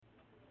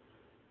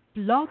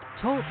Blog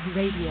Talk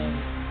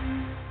Radio.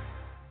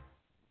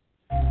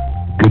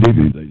 Good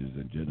evening, ladies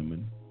and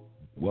gentlemen.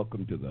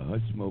 Welcome to the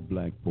Hushmo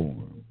Black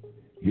Forum.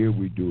 Here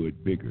we do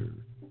it bigger,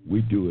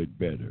 we do it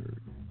better,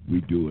 we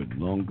do it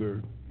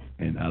longer,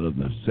 and out of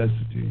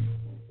necessity,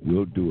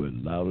 we'll do it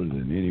louder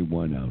than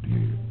anyone out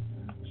here.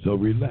 So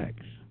relax.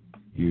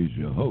 Here's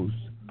your host,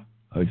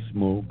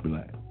 Hushmo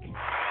Black.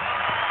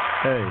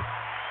 Hey.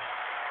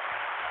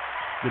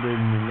 Good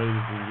evening,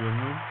 ladies and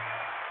gentlemen.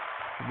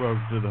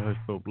 Welcome to the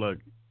Hushmo Black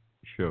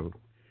Show.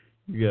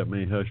 You got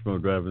me,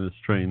 Hushmo, driving this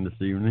train this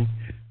evening.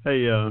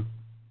 Hey,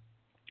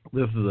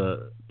 this is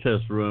a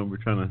test run. We're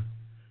trying to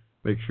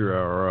make sure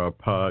our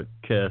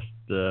podcast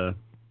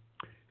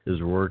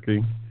is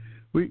working.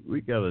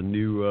 We got a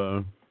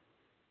new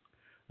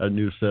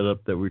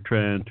setup that we're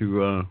trying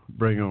to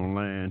bring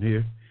online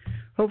here.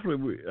 Hopefully,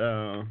 we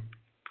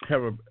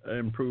have an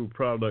improved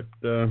product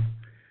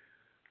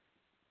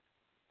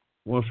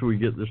once we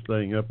get this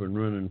thing up and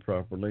running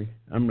properly.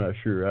 I'm not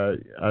sure.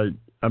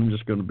 I'm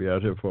just going to be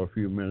out here for a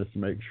few minutes to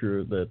make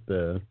sure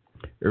that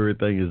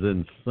everything is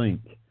in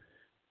sync.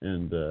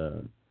 And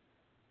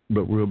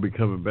but we'll be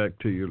coming back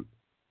to you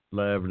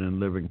live and in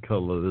living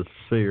color this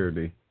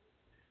Saturday,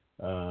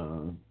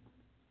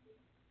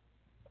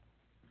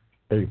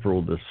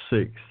 April the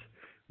 6th.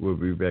 We'll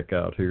be back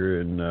out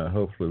here, and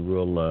hopefully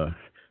we'll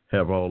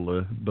have all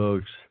the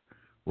bugs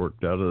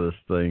worked out of this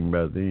thing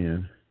by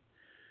then.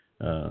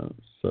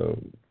 So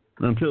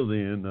until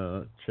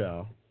then,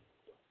 ciao.